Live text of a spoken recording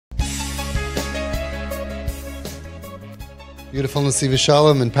Beautiful Nesivas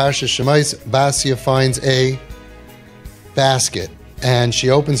Shalom in Parshas Shimos. Basia finds a basket and she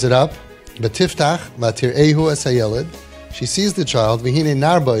opens it up. B'tiftach v'tir'ehu es hayeled. She sees the child. V'hine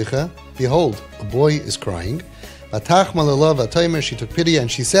nar boicha. Behold, a boy is crying. V'tach malalav v'toimer. She took pity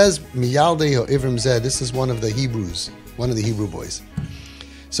and she says, Miyaldei ha'ivrim zeh. This is one of the Hebrews, one of the Hebrew boys.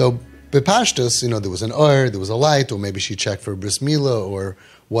 So B'pashtus, there was an or, there was a light, or maybe she checked for bris milah or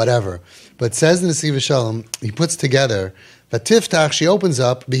whatever. But says in the Nesivas Shalom, he puts together, V'tiftach, she opens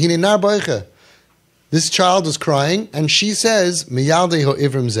up, B'hine nar boicha. This child is crying, and she says, Miyaldei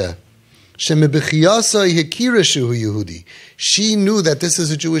ha'ivrim zeh. Shemebechiyasai hekira shuhu Yehudi. She knew that this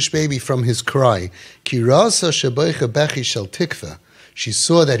is a Jewish baby from his cry. Kirasa sheboicha bechi shel tikva. She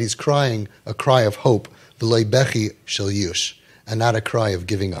saw that he's crying a cry of hope, v'loi bechi shel yush, and not a cry of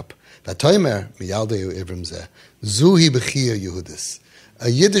giving up. V'toimer miyaldei ha'ivrim zeh. Zuhi bechiya Yehudis. A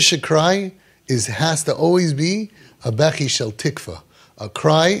Yiddish cry has to always be a bechi shel tikva. A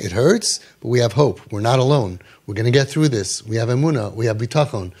cry, it hurts, but we have hope. We're not alone. We're going to get through this. We have emunah. We have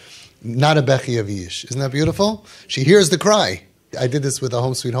bitachon. Not a bechi of yish. Isn't that beautiful? She hears the cry. I did this with the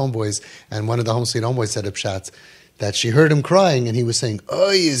Home Sweet Home Boys, and one of the Home Sweet Home Boys said up shots that she heard him crying, and he was saying,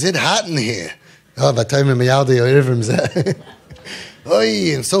 "Oy, is it hot in here? Oh,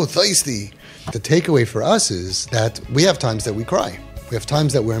 Oy, I'm so thirsty." The takeaway for us is that we have times that we cry. We have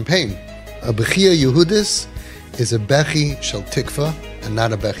times that we're in pain. A bechia Yehudis is a bechi shel tikva and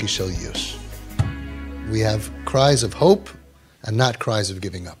not a bechi shel yush. We have cries of hope and not cries of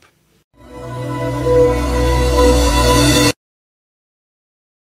giving up.